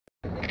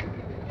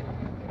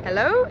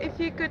Hello, if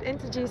you could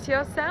introduce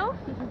yourself.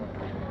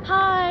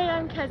 Hi,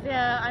 I'm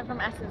Keziah. I'm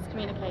from Essence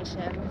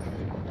Communications.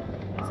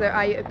 So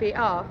are you a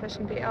PR,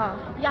 fashion PR?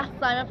 Yes,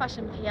 I'm a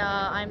fashion PR.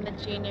 I'm the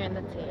junior in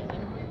the team.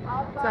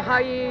 So how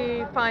are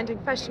you finding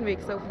Fashion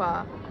Week so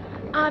far?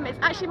 It's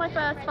actually my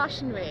first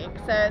fashion week,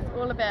 so it's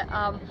all a bit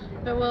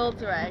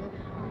bewildering.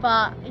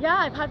 But yeah,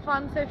 I've had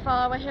fun so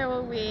far. We're here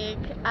all week.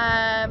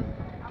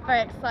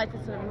 Very excited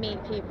to sort of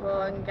meet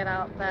people and get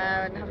out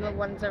there and have a little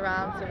wander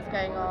around, see what's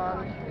going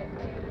on.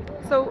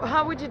 So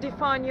how would you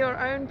define your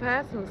own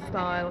personal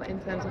style in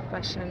terms of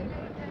fashion?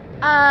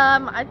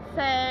 I'd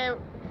say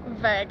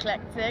very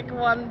eclectic.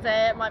 One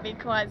day it might be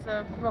quite sort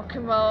of rock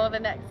and roll. The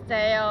next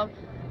day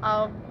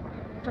I'll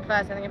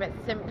prefer something a bit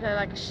simpler,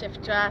 like a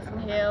shift dress and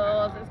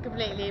heels. It's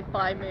completely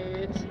by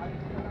mood.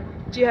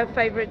 Do you have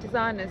favourite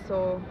designers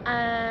or?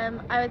 I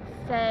would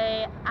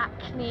say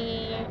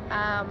Acne,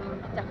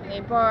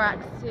 definitely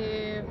Borax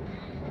too,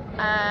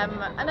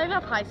 and I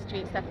love high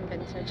street stuff and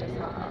vintage as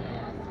well.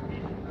 Yes.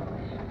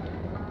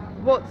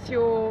 What's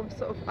your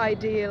sort of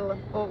ideal,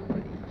 or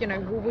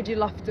who would you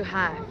love to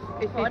have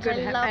if you could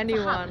have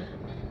anyone?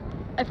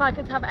 If I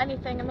could have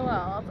anything in the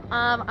world,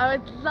 I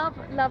would love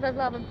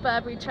a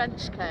Burberry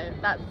trench coat.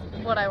 That's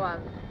what I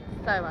want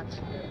so much.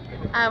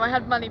 I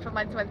had money for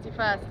my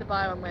 21st to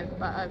buy one with,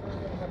 but I've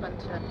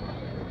spent it.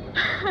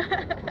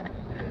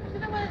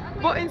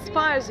 What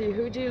inspires you?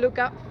 Who do you look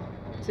up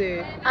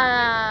to?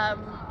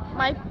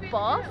 My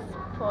boss,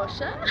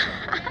 Portia.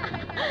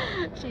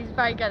 She's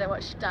very good at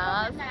what she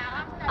does.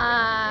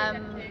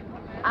 And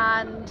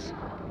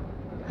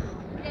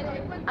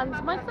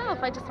myself,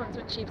 I just want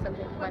to achieve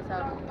something for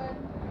myself.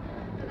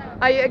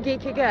 Are you a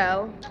geeky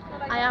girl?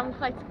 I am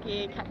quite a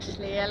geek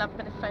actually. I love a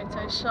bit of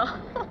Photoshop.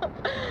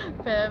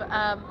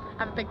 I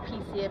have a big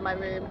PC in my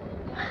room.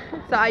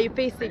 So are you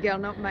PC girl,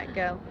 not Mac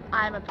girl?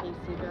 I'm a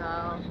PC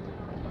girl.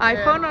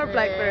 iPhone or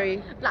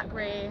Blackberry?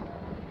 Blackberry.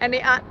 Any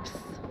apps?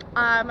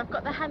 I've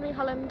got the Henry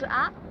Holland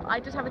app. I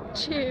just have a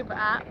Tube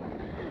app,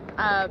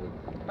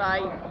 but I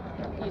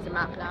use a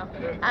map now.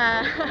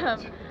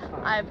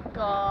 I've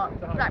got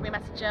Blackberry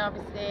Messenger,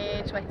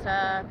 obviously,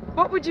 Twitter.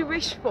 What would you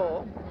wish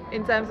for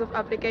in terms of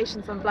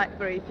applications on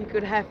Blackberry if you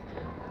could have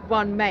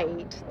one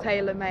made,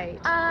 tailor-made?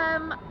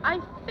 I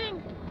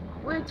think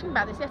we were talking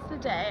about this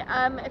yesterday.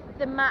 If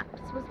the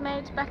maps was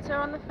made better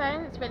on the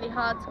phone, it's really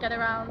hard to get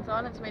around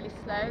on. It's really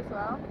slow as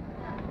well.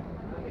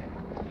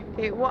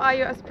 Okay, what are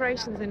your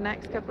aspirations in the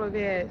next couple of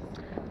years?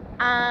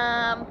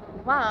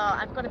 Well,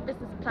 I've got a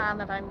business plan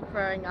that I'm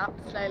growing up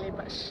slowly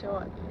but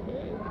surely.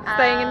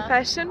 Staying in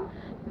fashion?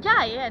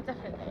 Yeah,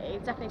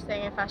 definitely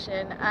staying in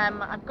fashion.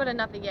 I've got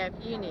another year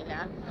of uni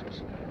left,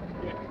 which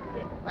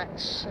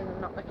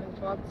I'm not looking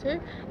forward to.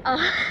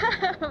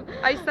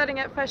 Are you studying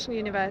at Fashion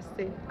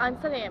University? I'm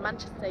studying at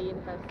Manchester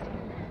University.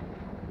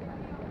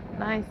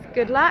 Nice,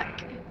 good luck.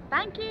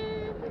 Thank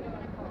you.